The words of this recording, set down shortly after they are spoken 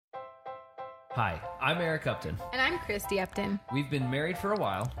Hi, I'm Eric Upton. And I'm Christy Upton. We've been married for a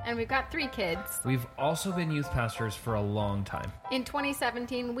while. And we've got 3 kids. We've also been youth pastors for a long time. In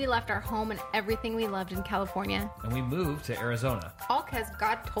 2017, we left our home and everything we loved in California. And we moved to Arizona. All because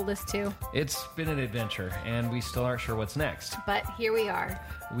God told us to. It's been an adventure, and we still aren't sure what's next. But here we are.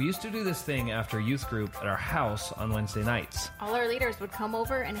 We used to do this thing after youth group at our house on Wednesday nights. All our leaders would come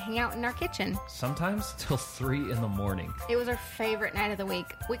over and hang out in our kitchen. Sometimes till 3 in the morning. It was our favorite night of the week.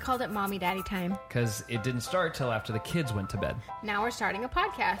 We called it Mommy Daddy Time. Because it didn't start till after the kids went to bed. Now we're starting a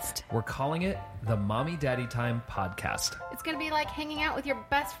podcast. We're calling it the Mommy Daddy Time Podcast. It's going to be like hanging out with your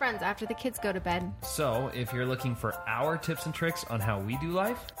best friends after the kids go to bed. So if you're looking for our tips and tricks on how we do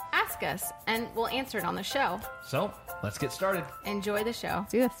life, ask us and we'll answer it on the show. So let's get started. Enjoy the show.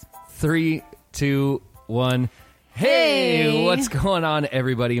 Do this. 3, 2, 1. Hey, what's going on,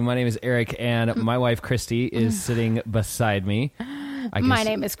 everybody? My name is Eric, and my wife, Christy, is sitting beside me. My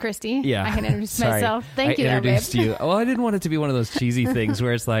name is Christy. Yeah. I can introduce Sorry. myself. Thank you, I introduced babe. you. Oh, I didn't want it to be one of those cheesy things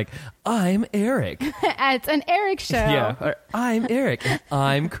where it's like, I'm Eric. It's an Eric show. Yeah. Or, I'm Eric. And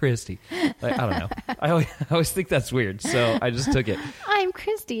I'm Christy. Like, I don't know. I always think that's weird, so I just took it. I'm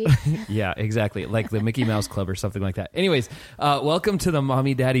Christy. Yeah, exactly. Like the Mickey Mouse Club or something like that. Anyways, welcome to the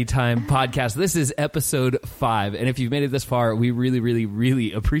Mommy Daddy Time podcast. This is episode 5. And if you've made it this far, we really, really,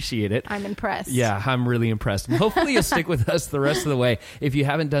 really appreciate it. I'm impressed. Yeah, I'm really impressed. And hopefully you'll stick with us the rest of the way. If you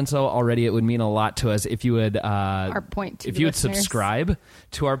haven't done so already, it would mean a lot to us if you would subscribe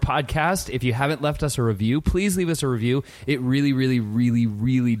to our podcast. If you haven't left us a review, please leave us a review. It really, really, really,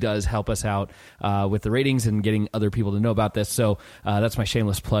 really does help us out with the ratings and getting other people to know about this. So that's my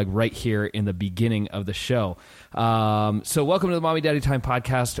shameless plug right here in the beginning of the show. So welcome to the Mommy Daddy Time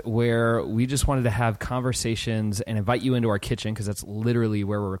podcast, where we just wanted to have conversations and invite you into our kitchen, because that's literally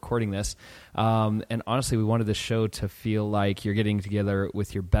where we're recording this. And honestly, we wanted the show to feel like you're getting together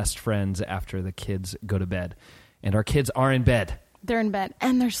with your best friends after the kids go to bed. And our kids are in bed. They're in bed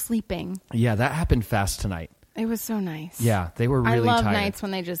and they're sleeping. Yeah, that happened fast tonight. It was so nice. Yeah, they were really tired. I love nights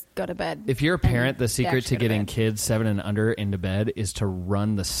when they just go to bed. If you're a parent, the secret to getting kids 7 and under into bed is to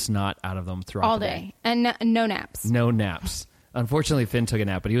run the snot out of them throughout the day. All day. And no naps. No naps. Unfortunately, Finn took a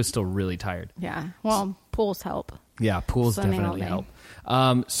nap, but he was still really tired. Yeah. Well, pools help. Yeah, pools definitely help.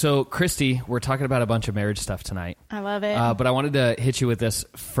 So, Christy, we're talking about a bunch of marriage stuff tonight. I love it. But I wanted to hit you with this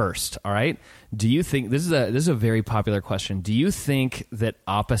first, all right? Do you think, this is a very popular question, do you think that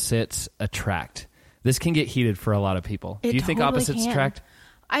opposites attract? This can get heated for a lot of people. Do you think opposites attract?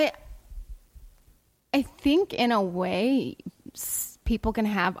 I think in a way people can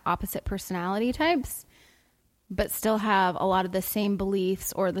have opposite personality types, but still have a lot of the same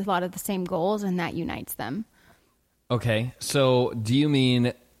beliefs or a lot of the same goals, and that unites them. Okay, so do you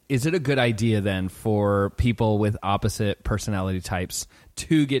mean, is it a good idea then for people with opposite personality types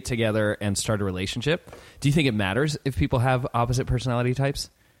to get together and start a relationship? Do you think it matters if people have opposite personality types?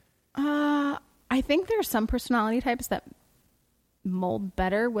 I think there are some personality types that mold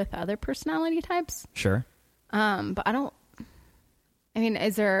better with other personality types. Sure. But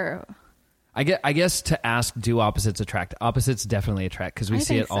is there... I guess to ask, do opposites attract? Opposites definitely attract, because we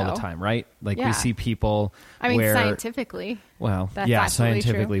see it all the time, right? Like we see people scientifically. Well, yeah,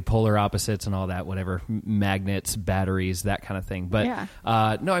 scientifically, polar opposites and all that, whatever, magnets, batteries, that kind of thing. But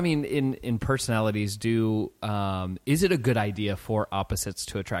no, I mean, in personalities, is it a good idea for opposites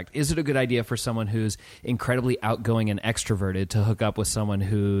to attract? Is it a good idea for someone who's incredibly outgoing and extroverted to hook up with someone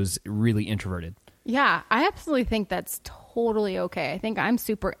who's really introverted? Yeah, I absolutely think that's totally okay. I think I'm an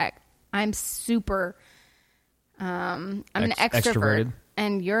extrovert,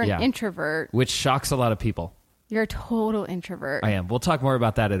 and you're an introvert. Which shocks a lot of people. You're a total introvert. I am. We'll talk more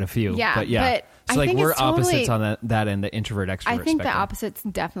about that in a few. Yeah, but yeah. But so like we're opposites on that end, the introvert-extrovert I think spectrum. the opposites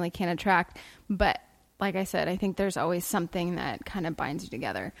definitely can attract, but like I said, I think there's always something that kind of binds you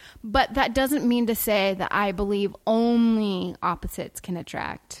together. But that doesn't mean to say that I believe only opposites can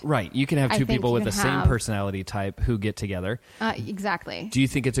attract. Right. You can have two people with the same personality type who get together. Exactly. Do you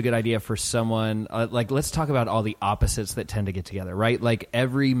think it's a good idea for someone, let's talk about all the opposites that tend to get together, right? Like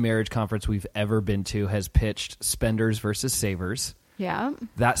every marriage conference we've ever been to has pitched spenders versus savers. Yeah.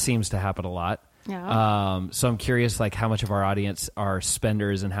 That seems to happen a lot. Yeah. So I'm curious, like, how much of our audience are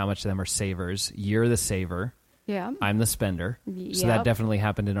spenders and how much of them are savers. You're the saver. Yeah. I'm the spender. Yep. So that definitely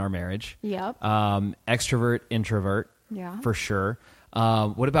happened in our marriage. Yep. Extrovert, introvert. Yeah. For sure.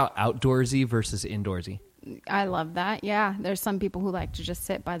 What about outdoorsy versus indoorsy? I love that. Yeah. There's some people who like to just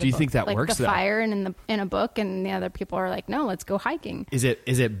sit by the Do you think that works, the fire and in a book, and the other people are like, no, let's go hiking. Is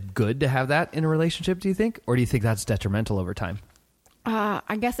it good to have that in a relationship, do you think? Or do you think that's detrimental over time?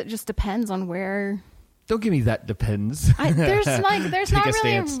 I guess it just depends on where Don't give me that depends. There's Take not a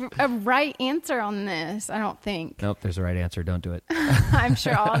really stance. a right answer on this. I don't think. Nope, there's a right answer. Don't do it. I'm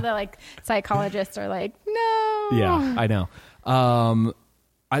sure all the like psychologists are like, no. Yeah, I know.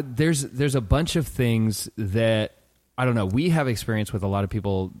 There's a bunch of things that I don't know. We have experience with a lot of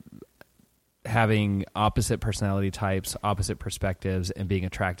people having opposite personality types, opposite perspectives, and being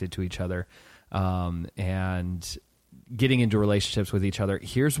attracted to each other, and getting into relationships with each other.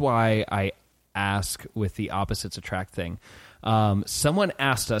 Here's why I ask with the opposites attract thing. Someone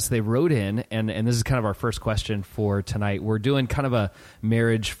asked us, they wrote in, and this is kind of our first question for tonight. We're doing kind of a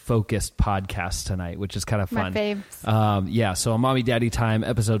marriage-focused podcast tonight, which is kind of fun. My faves. Yeah, so on Mommy Daddy Time,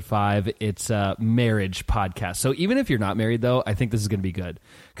 episode 5, it's a marriage podcast. So even if you're not married, though, I think this is going to be good.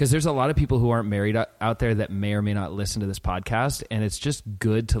 Because there's a lot of people who aren't married out there that may or may not listen to this podcast, and it's just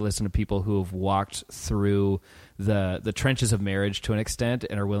good to listen to people who have walked through the trenches of marriage to an extent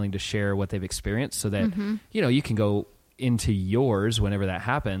and are willing to share what they've experienced so that, you can go into yours whenever that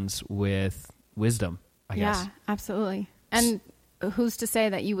happens with wisdom, I guess. Yeah, absolutely. And who's to say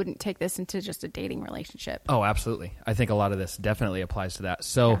that you wouldn't take this into just a dating relationship? Oh, absolutely. I think a lot of this definitely applies to that.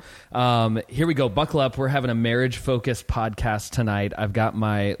 So here we go. Buckle up. We're having a marriage-focused podcast tonight. I've got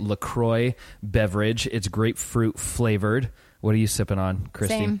my LaCroix beverage. It's grapefruit flavored. What are you sipping on,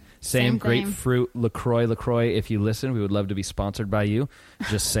 Christy? Same grapefruit LaCroix. LaCroix, if you listen, we would love to be sponsored by you.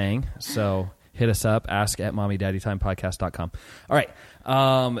 Just saying. So hit us up, ask at mommydaddytimepodcast.com. All right.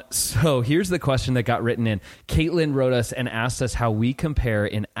 So here's the question that got written in. Caitlin wrote us and asked us how we compare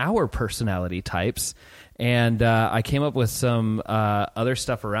in our personality types. And I came up with some other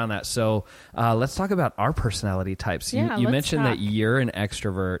stuff around that. So let's talk about our personality types. Yeah, you let's mentioned talk. that you're an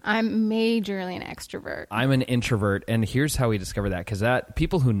extrovert. I'm majorly an extrovert. I'm an introvert. And here's how we discovered that. Because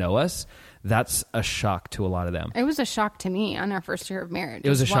people who know us, that's a shock to a lot of them. It was a shock to me on our first year of marriage. It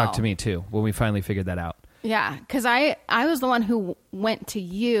was a as well. shock to me, too, when we finally figured that out. Yeah, because I was the one who went to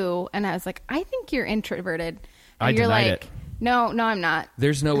you, and I was like, I think you're introverted. And I you're denied like, it. No, I'm not.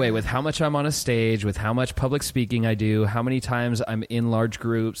 There's no way. With how much I'm on a stage, with how much public speaking I do, how many times I'm in large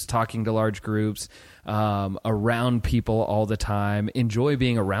groups, talking to large groups, around people all the time, enjoy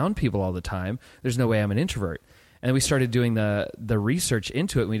being around people all the time, there's no way I'm an introvert. And we started doing the research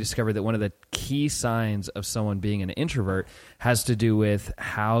into it, and we discovered that one of the key signs of someone being an introvert has to do with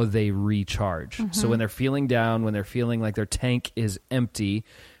how they recharge. Mm-hmm. So when they're feeling down, when they're feeling like their tank is empty,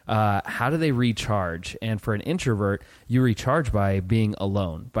 how do they recharge? And for an introvert, you recharge by being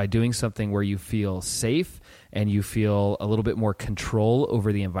alone, by doing something where you feel safe and you feel a little bit more control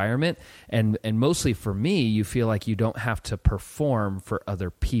over the environment. And mostly for me, you feel like you don't have to perform for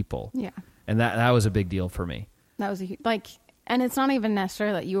other people. Yeah. And that was a big deal for me. That was and it's not even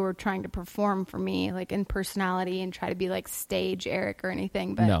necessarily that you were trying to perform for me, like in personality and try to be like stage Eric or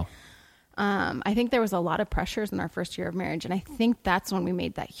anything. But no. I think there was a lot of pressures in our first year of marriage. And I think that's when we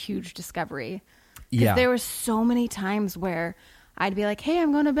made that huge discovery. Yeah. There were so many times where I'd be like, hey,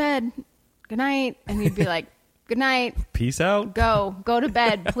 I'm going to bed. Good night. And you'd be like, good night. Peace out. Go to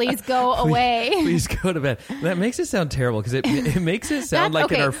bed. Please go away. Please go to bed. That makes it sound terrible because it makes it sound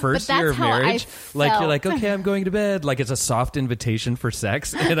like in our first year of marriage, like you're like, okay, I'm going to bed. Like it's a soft invitation for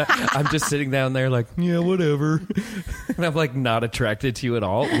sex. And I'm just sitting down there like, yeah, whatever. And I'm like not attracted to you at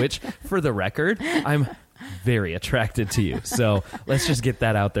all, which for the record, I'm very attracted to you. So let's just get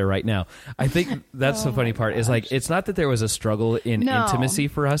that out there right now. I think that's the funny part is like, it's not that there was a struggle in intimacy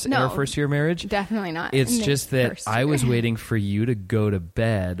for us in our first year of marriage. Definitely not. It's just that I was waiting for you to go to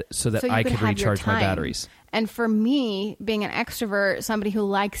bed so that I could recharge my batteries. And for me, being an extrovert, somebody who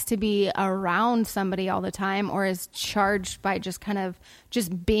likes to be around somebody all the time or is charged by just kind of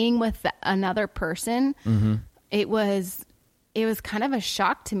just being with another person, it was kind of a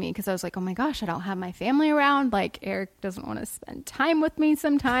shock to me because I was like, oh my gosh, I don't have my family around. Like Eric doesn't want to spend time with me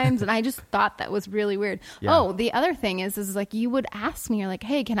sometimes. And I just thought that was really weird. Yeah. Oh, the other thing is like you would ask me, you're like,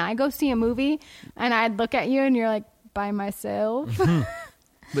 hey, can I go see a movie? And I'd look at you and you're like, by myself.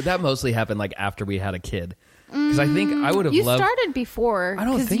 But that mostly happened like after we had a kid. Because I think I would have loved... You started before. I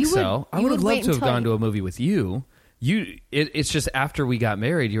don't think so. I would have loved to have gone to a movie with you. It's just after we got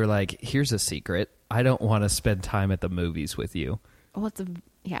married, you were like, here's a secret. I don't want to spend time at the movies with you. Well,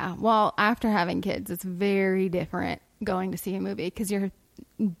 well, after having kids, it's very different going to see a movie because you're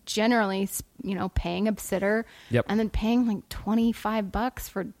generally, paying a sitter and then paying like $25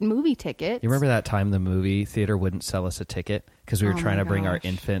 for movie tickets. You remember that time the movie theater wouldn't sell us a ticket because we were trying to bring our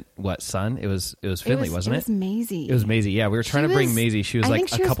infant, son? It was Finley, wasn't it? It was Maisie. It was Maisie. Yeah, we were trying to bring Maisie. She was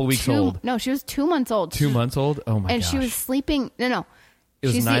like a couple weeks old. No, she was 2 months old. 2 months old? Oh my gosh. And she was sleeping. No. It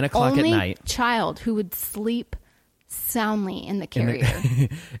was She's 9 o'clock at night. Child who would sleep soundly in the carrier.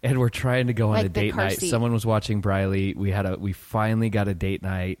 And we're trying to go on Like a the date car night. seat. Someone was watching Briley. We finally got a date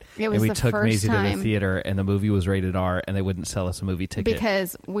night. It and was we the took first Maisie to the time. theater, and the movie was rated R, and they wouldn't sell us a movie ticket.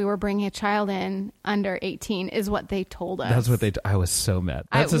 Because we were bringing a child in under 18 is what they told us. That's what I was so mad.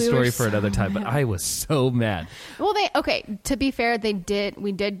 That's a we were story for so another time, but mad. I was so mad. Well, to be fair,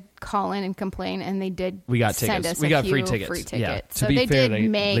 we did call in and complain, and they did We got send tickets. us We a got few free tickets. free tickets. Yeah. So to be they fair,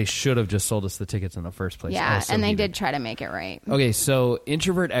 did they should have just sold us the tickets in the first place. I Yeah, was so and they heated. did try to make it right. Okay, so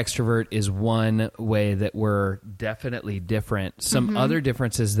introvert extrovert is one way that we're definitely different. Some other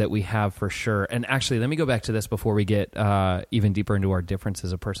differences that we have for sure. And actually, let me go back to this before we get even deeper into our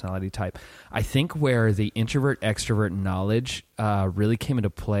differences of personality type. I think where the introvert extrovert knowledge really came into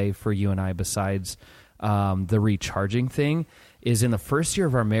play for you and I, besides the recharging thing, is in the first year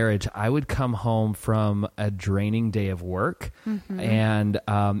of our marriage, I would come home from a draining day of work. And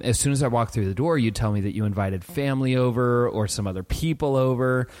as soon as I walked through the door, you'd tell me that you invited family over or some other people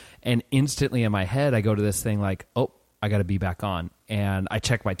over. And instantly in my head, I go to this thing like, oh, I got to be back on. And I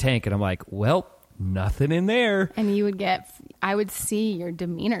check my tank and I'm like, well, nothing in there. And I would see your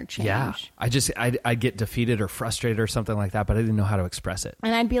demeanor change. Yeah. I'd get defeated or frustrated or something like that, but I didn't know how to express it.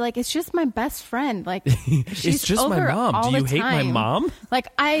 And I'd be like, it's just my best friend. Like, she's It's just my over mom. all Do you the hate my time. mom? Like,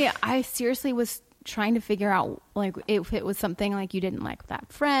 I seriously was trying to figure out, like, if it was something like you didn't like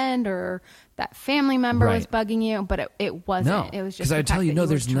that friend or that family member was Right. bugging you, but it wasn't. No, It was just because the I tell fact you, that no, were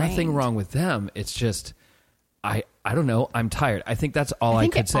there's nothing drained. wrong with them. It's just, I don't know. I'm tired. I think that's all I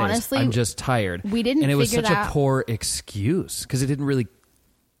think could say. honestly, I'm just tired. we didn't and it was figure such that- a poor excuse because it didn't really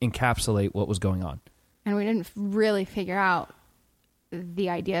encapsulate what was going on. And we didn't really figure out the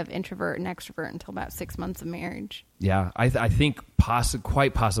idea of introvert and extrovert until about 6 months of marriage. Yeah, I think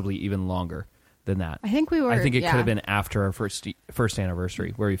quite possibly even longer than that. I think we were. I think it yeah. could have been after our first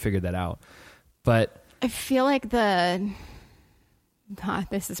anniversary where we figured that out. But I feel like this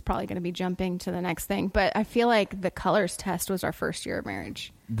is probably going to be jumping to the next thing, but I feel like the colors test was our first year of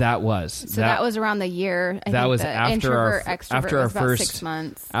marriage. that was So that was around the year. I that think was the after our introvert, extrovert after our was about first 6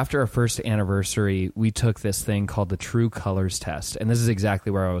 months. After our first anniversary, we took this thing called the True Colors test, and this is exactly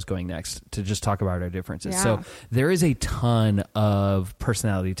where I was going next to just talk about our differences. Yeah. So there is a ton of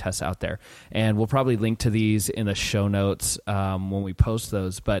personality tests out there, and we'll probably link to these in the show notes when we post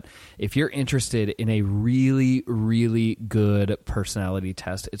those. But if you're interested in a really, really good personality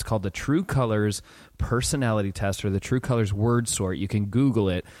test, it's called the True Colors personality test or the True Colors word sort. You can Google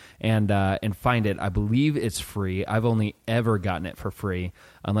it and find it. I believe it's free. I've only ever gotten it for free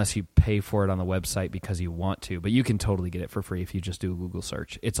unless you pay for it on the website because you want to, but you can totally get it for free if you just do a Google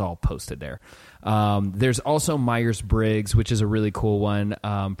search. It's all posted there. There's also Myers-Briggs, which is a really cool one.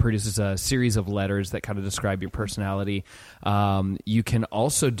 Produces a series of letters that kind of describe your personality. You can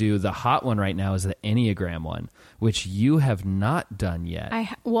also do the hot one right now is the Enneagram one, which you have not done yet.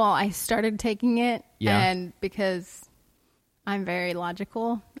 I started taking it, Yeah. and because I'm very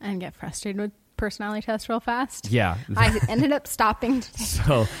logical and get frustrated with personality tests real fast. Yeah. I ended up stopping to take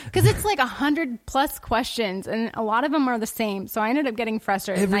So because it's like 100+ questions, and a lot of them are the same. So I ended up getting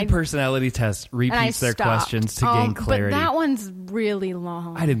frustrated. every and personality test I repeats their stopped. questions to gain clarity. But that one's really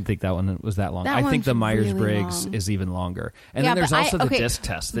long. I didn't think that one was that long. That I think one's the really Myers-Briggs long. is even longer. And Yeah, then there's but also the okay, DISC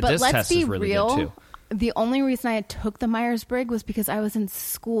test. The but DISC let's test be is really real. good too. The only reason I took the Myers-Briggs was because I was in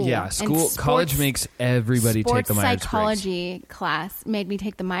school. Yeah, And college makes everybody take the sports Myers-Briggs. psychology class made me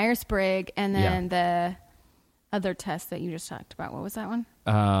take the Myers-Briggs and then the other test that you just talked about. What was that one?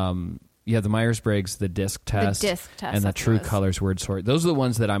 The Myers-Briggs, the DISC test, DISC test, and the that's True what it was. Colors word sort. Those are the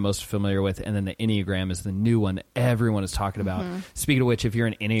ones that I'm most familiar with. And then the Enneagram is the new one that everyone is talking about. Mm-hmm. Speaking of which, if you're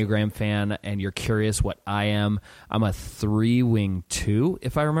an Enneagram fan and you're curious what I am, I'm a 3-wing 2,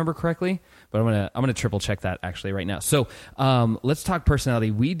 if I remember correctly. But I'm gonna triple check that actually right now. So let's talk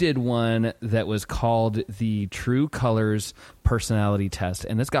personality. We did one that was called the True Colors personality test,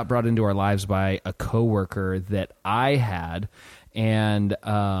 and this got brought into our lives by a coworker that I had, and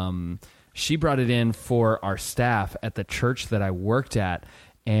she brought it in for our staff at the church that I worked at,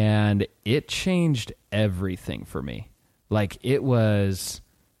 and it changed everything for me. Like it was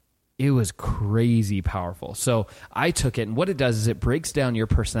crazy powerful. So I took it, and what it does is it breaks down your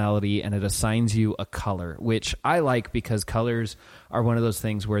personality and it assigns you a color, which I like because colors are one of those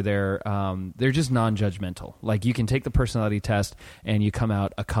things where they're just non-judgmental. Like you can take the personality test and you come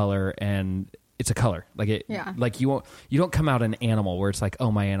out a color and it's a color. Like it, Yeah. like you don't come out an animal where it's like,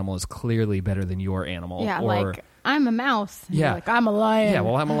 oh, my animal is clearly better than your animal. Yeah, or, like I'm a mouse. And Yeah. you're like I'm a lion. yeah,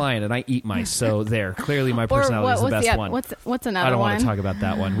 well, I'm a lion and I eat mice. So there, clearly my Or personality is the what's best one. What's another I don't one? want to talk about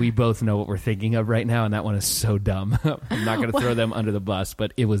that one. We both know what we're thinking of right now, and that one is so dumb. I'm not going to throw them under the bus,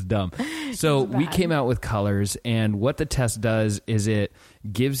 but it was dumb. So we came out with colors, and what the test does is it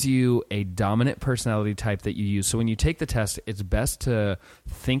gives you a dominant personality type that you use. So when you take the test, it's best to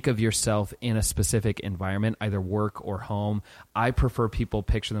think of yourself in a specific environment, either work or home. I prefer people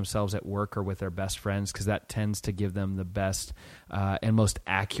picture themselves at work or with their best friends because that tends to give them the best and most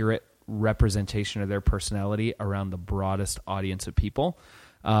accurate representation of their personality around the broadest audience of people.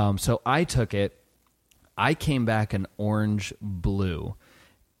 So I took it. I came back an orange blue,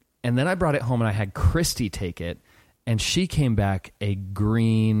 and then I brought it home and I had Christy take it, and she came back a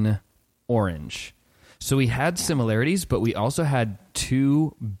green orange. So we had similarities, but we also had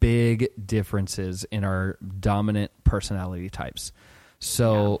two big differences in our dominant personality types.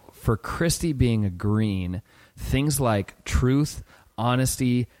 So for Christy being a green, things like truth,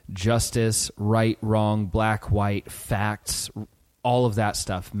 honesty, justice, right, wrong, black, white, facts, all of that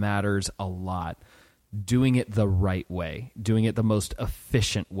stuff matters a lot. Doing it the right way, doing it the most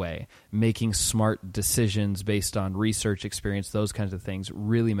efficient way, making smart decisions based on research, experience, those kinds of things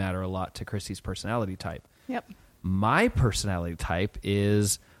really matter a lot to Christy's personality type. Yep. My personality type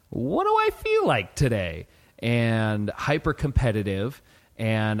is, what do I feel like today? And hyper competitive,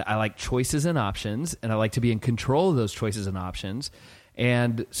 and I like choices and options, and I like to be in control of those choices and options.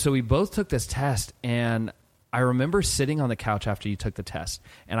 And so we both took this test, and I remember sitting on the couch after you took the test,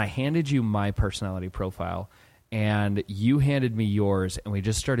 and I handed you my personality profile, and you handed me yours, and we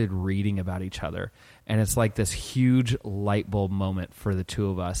just started reading about each other. And it's like this huge light bulb moment for the two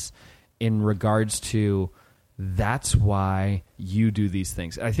of us in regards to that's why you do these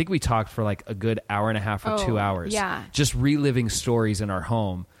things. And I think we talked for like a good hour and a half or 2 hours. Yeah. Just reliving stories in our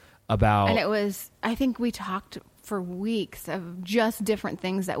home about... And it was, I think we talked for weeks of just different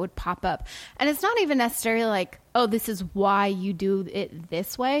things that would pop up. And it's not even necessarily like, oh, this is why you do it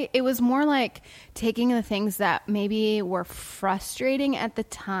this way. It was more like taking the things that maybe were frustrating at the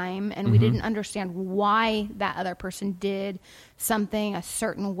time and we didn't understand why that other person did something a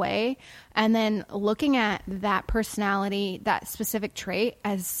certain way. And then looking at that personality, that specific trait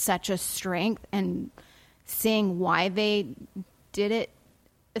as such a strength and seeing why they did it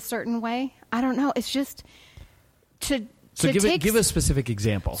a certain way. I don't know. It's just... So give a specific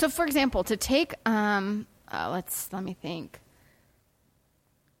example. So for example, to take, let me think.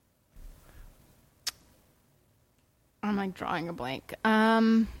 I'm like drawing a blank.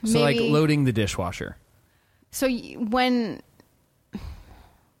 So like loading the dishwasher. So when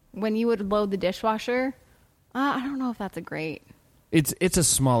you would load the dishwasher, I don't know if that's a great. It's a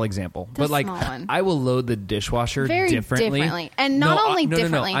small example, but like I will load the dishwasher very differently. And not only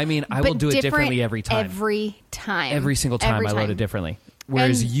differently. No. I mean, I will do it differently every time. Every single time I load it differently.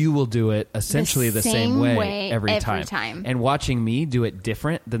 Whereas you will do it essentially the same way every time. And watching me do it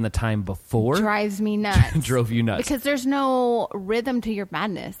different than the time before drives me nuts. Drove you nuts. Because there's no rhythm to your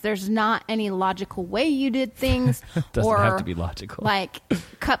madness. There's not any logical way you did things. Doesn't have to be logical. Like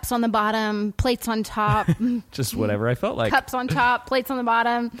cups on the bottom, plates on top. Just whatever I felt like. Cups on top, plates on the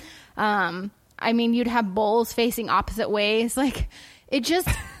bottom. I mean, you'd have bowls facing opposite ways. Like... It just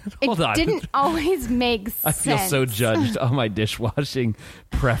didn't always make sense. I feel so judged on my dishwashing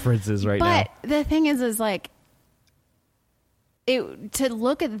preferences now. But the thing is like, to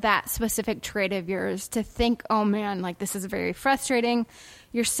look at that specific trait of yours, to think, oh man, like this is very frustrating.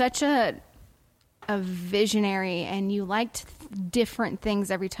 You're such a visionary and you liked different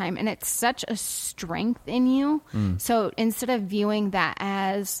things every time. And it's such a strength in you. So instead of viewing that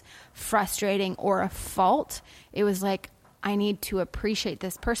as frustrating or a fault, it was like, I need to appreciate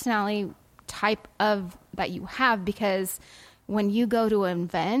this personality type of that you have, because when you go to an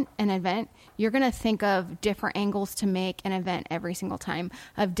event, you're going to think of different angles to make an event every single time,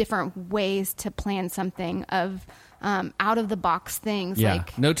 of different ways to plan something, of out of the box things. Yeah,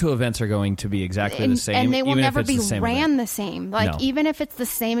 like, no two events are going to be exactly the same, and they will even never if it's be ran the same. Like even if it's the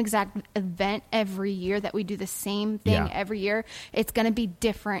same exact event every year, that we do the same thing every year, it's going to be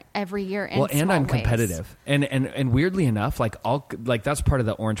different every year. And I'm competitive, and weirdly enough, like that's part of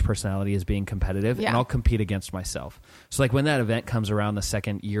the orange personality, is being competitive, and I'll compete against myself. So like when that event comes around the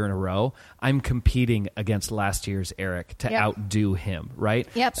second year in a row, I'm competing against last year's Eric to outdo him, right?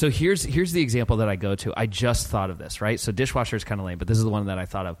 Yep. So here's the example that I go to. I just thought of this, right? So dishwasher is kind of lame, but this is the one that I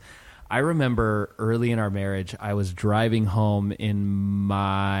thought of. I remember early in our marriage, I was driving home in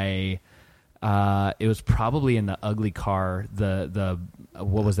my, it was probably in the ugly car, the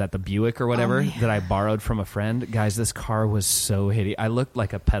what was that, the Buick or whatever, that I borrowed from a friend. Guys, this car was so hideous. I looked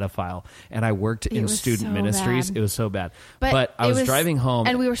like a pedophile, and I worked in student ministries. Bad. It was so bad. But I was driving home.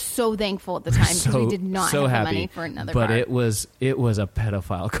 And we were so thankful at the time, because we did not have the money for another car. But it was a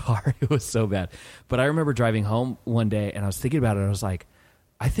pedophile car. It was so bad. But I remember driving home one day, and I was thinking about it. I was like,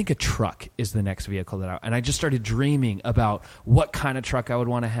 I think a truck is the next vehicle and I just started dreaming about what kind of truck I would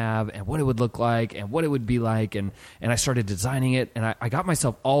want to have and what it would look like and what it would be like. And I started designing it, and I got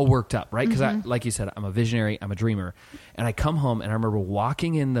myself all worked up, right? Because like you said, I'm a visionary, I'm a dreamer. And I come home and I remember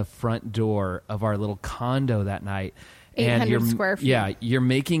walking in the front door of our little condo that night. 800 square feet. Yeah, you're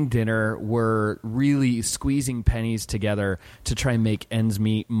making dinner. We're really squeezing pennies together to try and make ends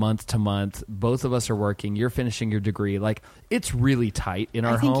meet month to month. Both of us are working. You're finishing your degree. Like, it's really tight in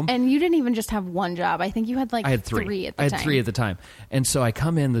our home. And you didn't even just have one job. I think you had I had three at the time. I had three at the time. And so I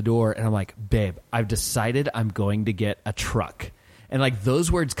come in the door and I'm like, babe, I've decided I'm going to get a truck. And like those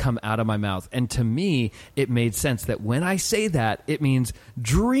words come out of my mouth. And to me, it made sense that when I say that, it means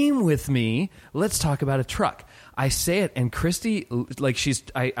dream with me. Let's talk about a truck. I say it, and Christy, like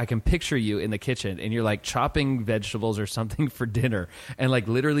I can picture you in the kitchen, and you're like chopping vegetables or something for dinner, and like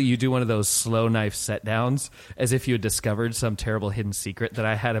literally you do one of those slow knife set downs as if you had discovered some terrible hidden secret that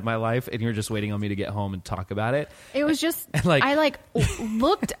I had in my life, and you're just waiting on me to get home and talk about it. It was just, I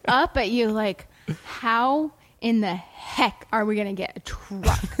looked up at you like, how in the heck are we going to get a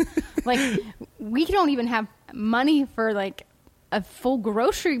truck? Like, we don't even have money for like a full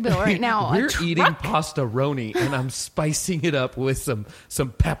grocery bill right now. We're eating pastaroni, and I'm spicing it up with some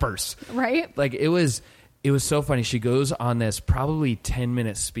peppers. Right? Like, it was so funny. She goes on this probably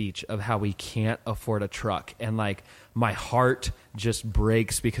 10-minute speech of how we can't afford a truck, and like my heart just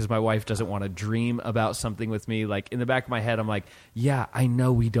breaks because my wife doesn't want to dream about something with me. Like, in the back of my head, I'm like, yeah, I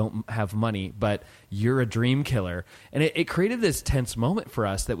know we don't have money, but you're a dream killer. And it created this tense moment for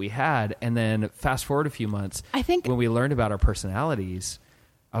us that we had. And then fast forward a few months, I think when we learned about our personalities,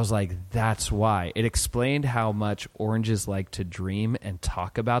 I was like, that's why. It explained how much oranges like to dream and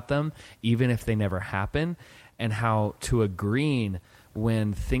talk about them, even if they never happen, and how to a green,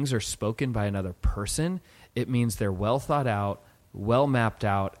 when things are spoken by another person, it means they're well thought out, well mapped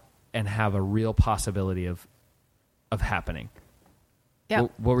out, and have a real possibility of happening. Yeah.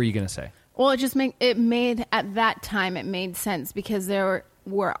 What were you going to say? Well, it made at that time it made sense, because there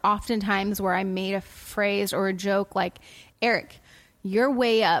were often times where I made a phrase or a joke like, Eric, you're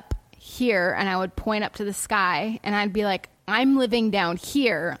way up here, and I would point up to the sky, and I'd be like, I'm living down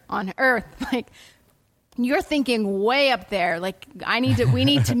here on Earth. Like, you're thinking way up there. Like, we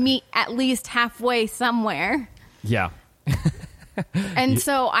need to meet at least halfway somewhere. Yeah. And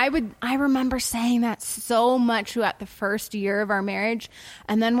so I remember saying that so much throughout the first year of our marriage.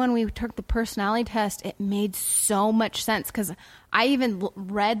 And then when we took the personality test, it made so much sense, because I even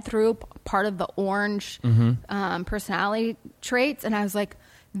read through part of the orange personality traits, and I was like,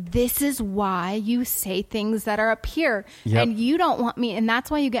 this is why you say things that are up here. Yep. And you don't want me. And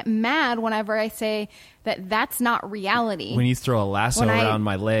that's why you get mad whenever I say that that's not reality. When you throw a lasso around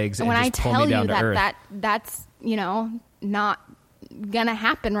my legs and just pull me down to earth. That's, not going to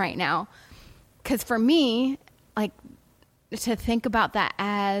happen right now. Because for me, like, to think about that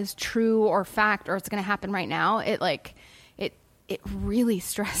as true or fact, or it's going to happen right now, it really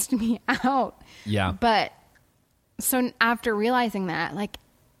stressed me out. Yeah. But so after realizing that,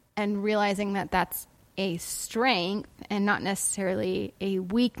 and realizing that that's a strength and not necessarily a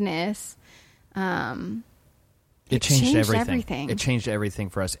weakness, it changed everything. It changed everything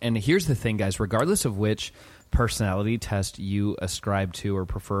for us. And here's the thing, guys, regardless of which personality test you ascribe to or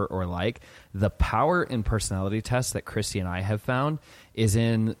prefer or like, the power in personality tests that Christy and I have found is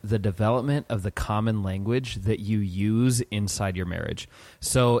in the development of the common language that you use inside your marriage.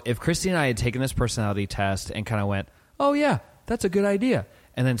 So if Christy and I had taken this personality test and kind of went, oh yeah, that's a good idea,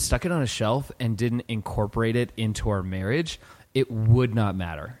 and then stuck it on a shelf and didn't incorporate it into our marriage, it would not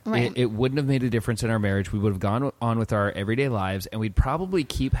matter. Right. It wouldn't have made a difference in our marriage. We would have gone on with our everyday lives, and we'd probably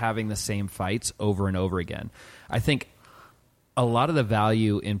keep having the same fights over and over again. I think a lot of the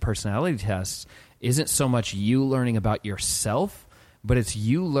value in personality tests isn't so much you learning about yourself, but it's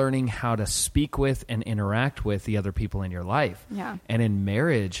you learning how to speak with and interact with the other people in your life. Yeah. And in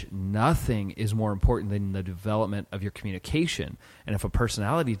marriage, nothing is more important than the development of your communication. And if a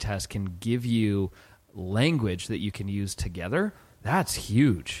personality test can give you language that you can use together, that's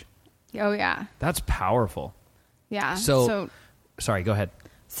huge. Oh, yeah. That's powerful. Yeah. So sorry, go ahead.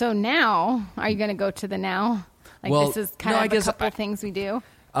 So now, are you going to go to the now? This is kind of a couple things we do.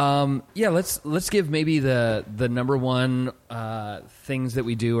 Yeah, let's give maybe the number one things that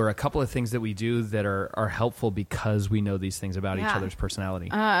we do, or a couple of things that we do that are helpful because we know these things about each other's personality.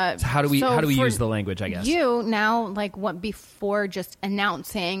 So how do we use the language, I guess? You now, before just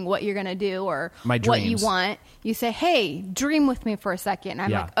announcing what you're going to do or what you want, you say, hey, dream with me for a second. And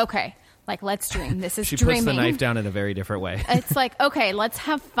I'm like, okay. Let's dream. This is she dreaming. Puts the knife down in a very different way. It's like, okay, let's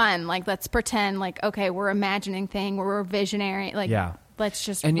have fun. Let's pretend okay, we're imagining things. We're visionary. let's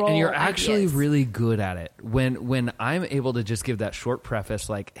just and roll you're actually ideas. really good at it. When I'm able to just give that short preface,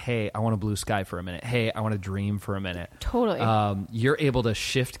 like, hey, I want a blue sky for a minute. Hey, I want to dream for a minute. Totally. You're able to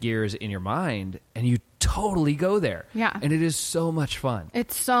shift gears in your mind, and you totally go there. Yeah. And it is so much fun.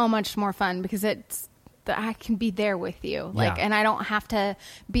 It's so much more fun because I can be there with you. Yeah. And I don't have to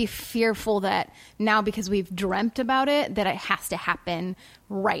be fearful that now because we've dreamt about it, that it has to happen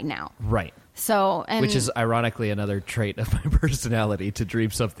right now. Right. So, Which is ironically another trait of my personality, to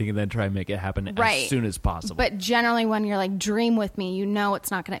dream something and then try and make it happen right. as soon as possible. But generally when you're like, dream with me, you know,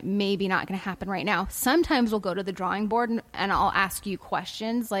 it's maybe not going to happen right now. Sometimes we'll go to the drawing board and I'll ask you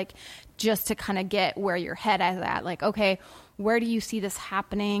questions, like just to kind of get where your head is at. Like, okay, where do you see this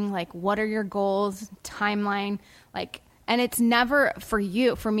happening? Like, what are your goals, timeline? Like, and it's never for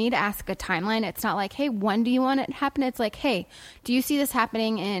me to ask a timeline. It's not like, hey, when do you want it to happen? It's like, hey, do you see this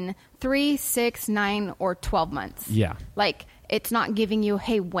happening in 3, 6, 9, or 12 months? Yeah. Like, it's not giving you,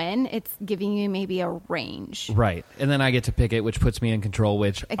 hey, when. It's giving you maybe a range. Right. And then I get to pick it, which puts me in control,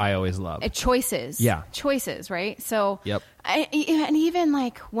 which I always love. Choices. Yeah. Choices, right? So, yep. And even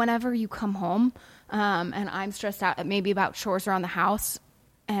like whenever you come home and I'm stressed out maybe about chores around the house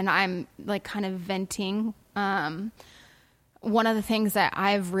and I'm like kind of venting, one of the things that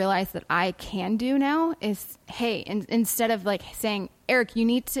I've realized that I can do now is, hey, instead of like saying, Eric, you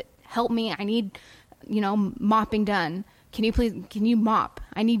need to help me. I need, mopping done. Can you mop?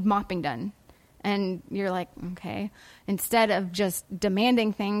 I need mopping done. And you're like, okay. Instead of just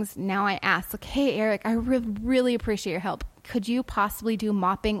demanding things, now I ask, like, hey, Eric, I really appreciate your help. Could you possibly do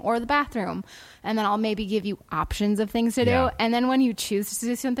mopping or the bathroom? And then I'll maybe give you options of things to do. And then when you choose to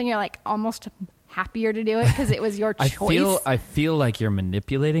do something, you're like almost happier to do it because it was your choice. I feel like you're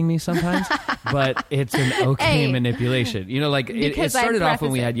manipulating me sometimes, but it's an okay manipulation. It started off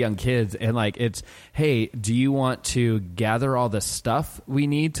when we had young kids, and like it's, hey, do you want to gather all the stuff we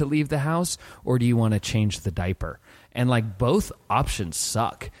need to leave the house, or do you want to change the diaper? And like both options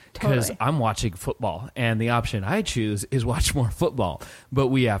suck because I'm watching football, and the option I choose is watch more football, but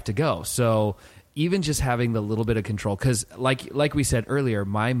we have to go. So even just having the little bit of control, because like we said earlier,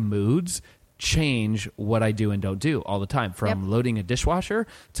 my moods change what I do and don't do all the time, from loading a dishwasher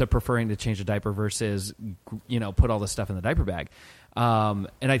to preferring to change a diaper versus, put all the stuff in the diaper bag. And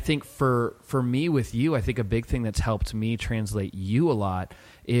I think for me with you, I think a big thing that's helped me translate you a lot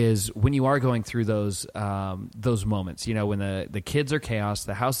is when you are going through those moments, when the kids are chaos,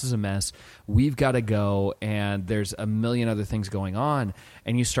 the house is a mess, we've got to go, and there's a million other things going on,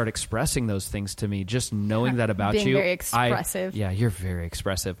 and you start expressing those things to me, just knowing that about Being you. very expressive. You're very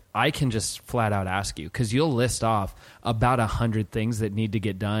expressive. I can just flat out ask you, because you'll list off about 100 things that need to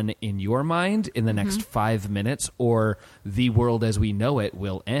get done in your mind in the next 5 minutes, or the world as we know it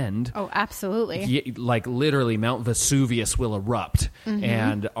will end. Oh, absolutely. Like literally Mount Vesuvius will erupt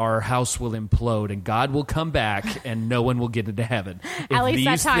and our house will implode and God will come back and no one will get into heaven. At least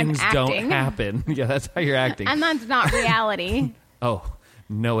that's how I'm acting. Don't happen. Yeah, that's how you're acting. And that's not reality. Oh,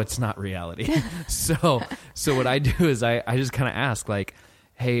 no, it's not reality. So what I do is I just kind of ask, like,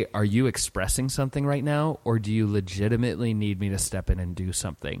 hey, are you expressing something right now, or do you legitimately need me to step in and do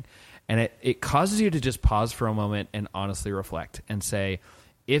something? And it causes you to just pause for a moment and honestly reflect and say,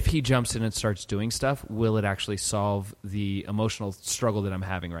 if he jumps in and starts doing stuff, will it actually solve the emotional struggle that I'm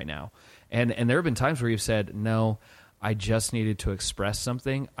having right now? And there have been times where you've said, no, I just needed to express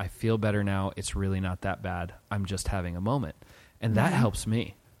something. I feel better now. It's really not that bad. I'm just having a moment. And that helps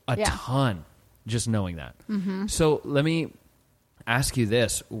me a ton, just knowing that. So let me ask you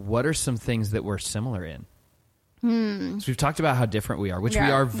this. What are some things that we're similar in? So we've talked about how different we are, which we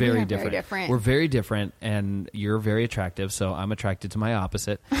are very different. We're very different, and you're very attractive, so I'm attracted to my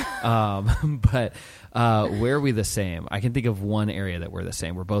opposite. But where are we the same? I can think of one area that we're the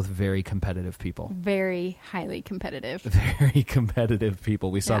same. We're both very competitive people. Very highly competitive. Very competitive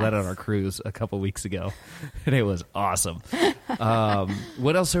people. We saw that on our cruise a couple weeks ago, and it was awesome.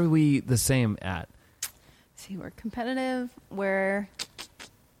 What else are we the same at? See, we're competitive.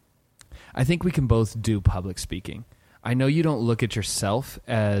 I think we can both do public speaking. I know you don't look at yourself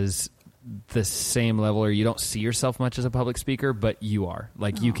as the same level, or you don't see yourself much as a public speaker, but you are.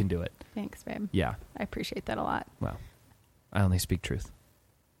 Like, you can do it. Thanks, babe. Yeah. I appreciate that a lot. Well, I only speak truth.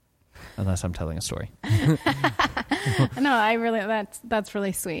 Unless I'm telling a story. No, that's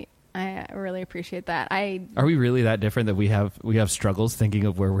really sweet. I really appreciate that. Are we really that different that we have struggles thinking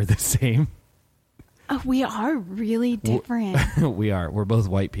of where we're the same? Oh, we are really different. We are. We're both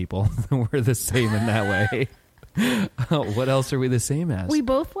white people. We're the same in that way. What else are we the same as? We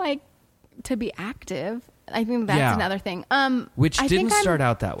both like to be active. I think that's another thing. Which didn't start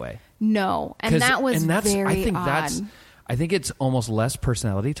out that way. No, and that was very odd. I think it's almost less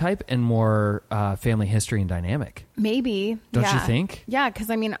personality type and more family history and dynamic. Maybe. Don't you think? Yeah, because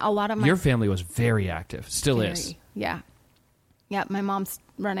I mean, a lot of my... Your family was very active. Still is. Yeah. Yeah, my mom's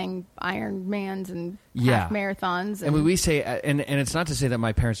running Ironmans and Yeah. half marathons. And we say, and it's not to say that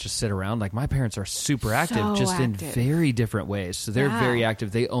my parents just sit around. Like, my parents are super active, So just in active. very different ways. So they're Yeah. very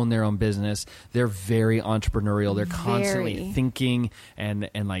active. They own their own business. They're very entrepreneurial. They're constantly Very. thinking and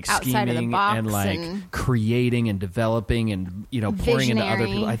like Outside of the scheming box and like and creating and developing and, you know, pouring into other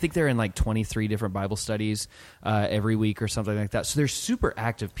visionary. people. I think they're in like 23 different Bible studies every week or something like that. So they're super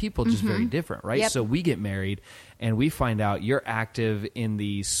active people, just very different, right? Yep. So we get married and we find out you're active in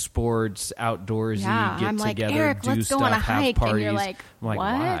the sports, outdoorsy, Yeah, get I'm like, together, Eric, do let's stuff, go on a have hike, parties. and you're like, I'm like, what?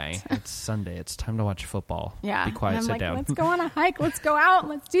 why? It's Sunday. It's time to watch football. Yeah. Be quiet, and I'm sit like, down. let's go on a hike. Let's go out.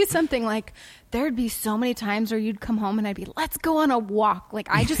 Let's do something. Like, there'd be so many times where you'd come home and I'd be, let's go on a walk. Like,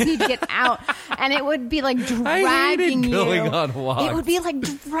 I just need to get out. And it would be like dragging you. going on walks. It would be like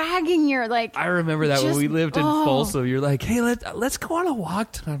dragging your, like. I remember that when we just- lived in oh. Folsom. You're like, hey, let's go on a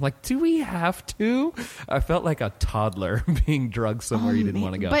walk tonight. I'm like, do we have to? I felt like a toddler being drugged somewhere you didn't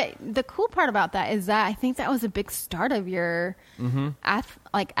want to go. But the cool part about that is that I think that was a big start of your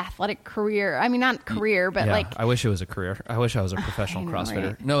athletic career. I mean, not career, but yeah, like I wish it was a career. I wish I was a professional know, CrossFitter.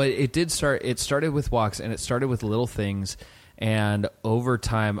 right? No, it did start. It started with walks, and it started with little things. And over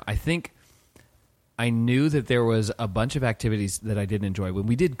time, I think I knew that there was a bunch of activities that I didn't enjoy. When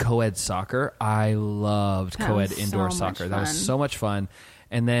we did co-ed soccer, I loved That co-ed was indoor so soccer. much That was fun. so much fun.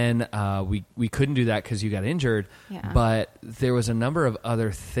 And then we couldn't do that because you got injured. Yeah. But there was a number of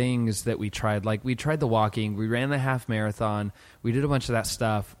other things that we tried. Like we tried the walking. We ran the half marathon. We did a bunch of that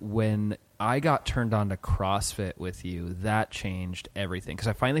stuff. When I got turned on to CrossFit with you, that changed everything. Because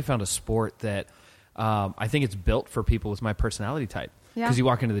I finally found a sport that I think it's built for people with my personality type. Yeah. Because you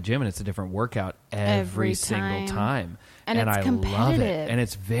walk into the gym and it's a different workout every single time. And it's I love it. competitive. And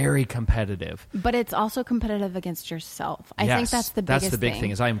it's very competitive. but it's also competitive against yourself. I Yes, think that's the biggest That's the big thing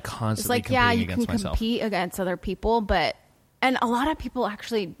is I am It's constantly like, yeah, competing you can against myself. compete against other people, and a lot of people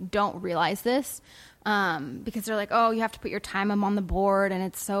actually don't realize this because they're like, oh, you have to put your time on the board, and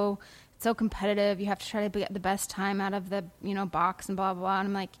it's so competitive. You have to try to get the best time out of the box and blah blah blah. And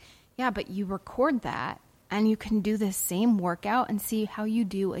I'm like, yeah, but you record that, and you can do the same workout and see how you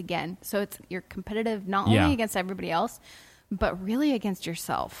do again. So you're competitive not only Yeah. against everybody else, but really against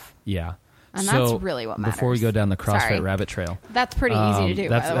yourself. Yeah. And So, that's really what matters. Before we go down the CrossFit Sorry. rabbit trail. That's pretty easy to do,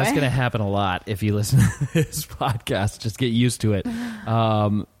 That's by the way. going to happen a lot if you listen to this podcast. Just get used to it.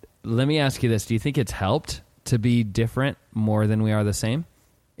 Let me ask you this. Do you think it's helped to be different more than we are the same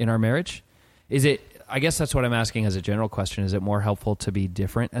in our marriage? I guess that's what I'm asking as a general question. Is it more helpful to be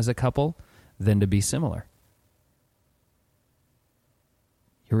different as a couple than to be similar?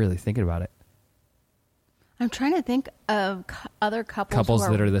 You're really thinking about it. I'm trying to think of other couples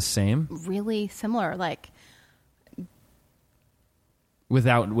who That are the same really similar. Like,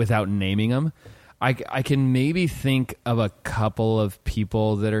 without naming them. I can maybe think of a couple of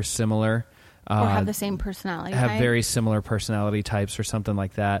people that are similar. or have the same personality Have type. very similar personality types or something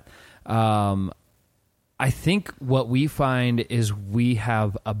like that. I think what we find is we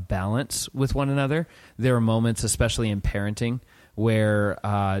have a balance with one another. There are moments, especially in parenting, where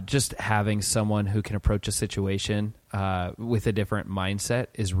just having someone who can approach a situation with a different mindset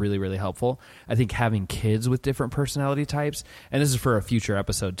is really, really helpful. I think having kids with different personality types, and this is for a future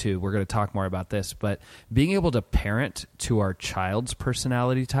episode too, we're going to talk more about this, but being able to parent to our child's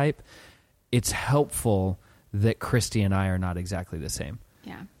personality type, it's helpful that Christy and I are not exactly the same.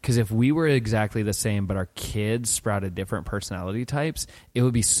 Yeah. Because if we were exactly the same, but our kids sprouted different personality types, it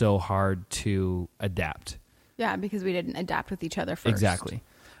would be so hard to adapt. Yeah, because we didn't adapt with each other first. Exactly.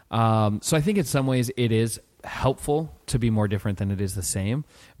 So I think in some ways it is helpful to be more different than it is the same.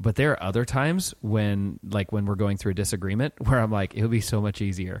 But there are other times when we're going through a disagreement where I'm like, it would be so much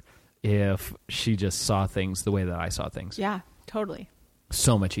easier if she just saw things the way that I saw things. Yeah, totally.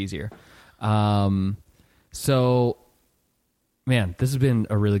 So much easier. So, man, this has been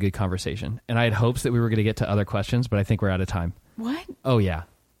a really good conversation. And I had hopes that we were going to get to other questions, but I think we're out of time. What? Oh, yeah.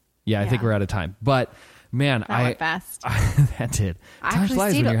 Yeah, I think Yeah. we're out of time. But, man, That went fast. that did. I Time actually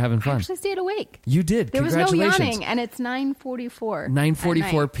flies stayed- when you're having I fun. actually stayed awake. You did. There was no Congratulations. yawning, and it's 9:44.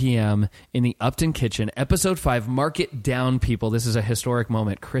 9:44 at night. p.m. in the Upton kitchen, episode 5. Mark it down, people. This is a historic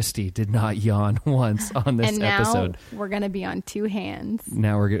moment. Christy did not yawn once on this And now episode. we're going to be on two hands.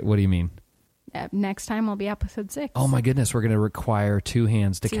 Now what do you mean? Next time will be episode 6. Oh my goodness, we're going to require 2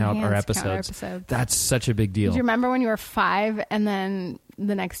 hands to Two count our hands to count our episodes. episodes. That's such a big deal. Do you remember when you were 5 and then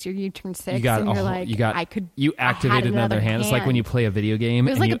the next year you turn 6 You got and a you're whole- like, you got I could. you I had activated another hand. It's like when you play a video game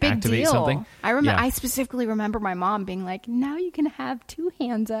It was and like you a big activate deal. something. I remember. Yeah. I specifically remember my mom being like, "Now you can have 2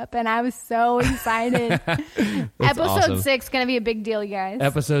 hands up," and I was so excited. Episode awesome. 6 gonna be a big deal, you guys.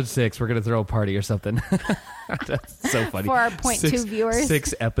 Episode 6, we're gonna throw a party or something. That's so funny. For our 0.2 viewers.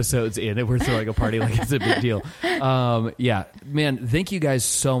 6 episodes in, and we're throwing a party like it's a big deal. Yeah, man, thank you guys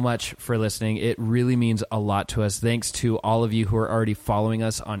so much for listening. It really means a lot to us. Thanks to all of you who are already following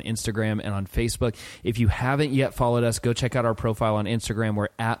us on Instagram and on Facebook. If you haven't yet followed us, go check out our profile on Instagram. We're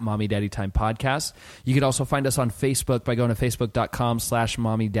at Mommy Daddy Time Podcast. You can also find us on Facebook by going to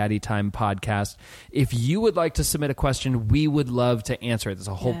facebook.com/Mommy Daddy Time Podcast. If you would like to submit a question, we would love to answer it. That's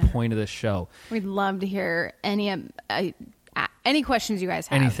the whole point of this show. We'd love to hear any questions you guys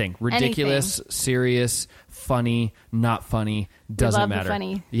have. Anything ridiculous, serious, funny, not funny, doesn't love the matter.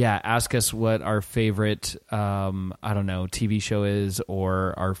 funny. Yeah, ask us what our favorite I don't know, TV show is,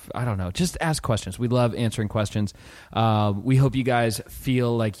 or our I don't know, just ask questions. We love answering questions. We hope you guys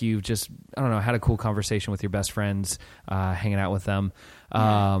feel like you've just I don't know, had a cool conversation with your best friends, hanging out with them.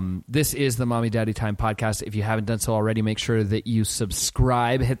 This is the Mommy Daddy Time Podcast. If you haven't done so already, make sure that you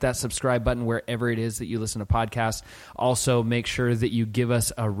subscribe. Hit that subscribe button wherever it is that you listen to podcasts. Also, make sure that you give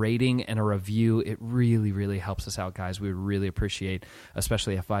us a rating and a review. It really, really helps us out, guys. We would really appreciate,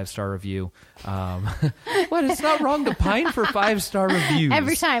 especially a 5-star review. What? It's not wrong to pine for 5-star reviews.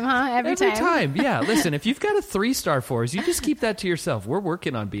 Every time, huh? Every time. Yeah. Listen, if you've got a 3-star for us, you just keep that to yourself. We're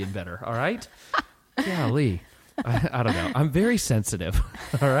working on being better. All right? Golly. I don't know. I'm very sensitive.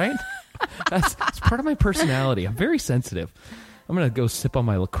 All right? That's part of my personality. I'm very sensitive. I'm going to go sip on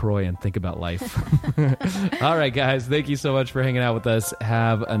my LaCroix and think about life. All right, guys. Thank you so much for hanging out with us.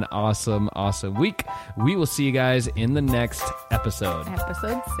 Have an awesome, awesome week. We will see you guys in the next episode.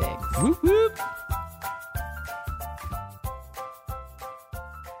 Episode 6. Whoop, whoop.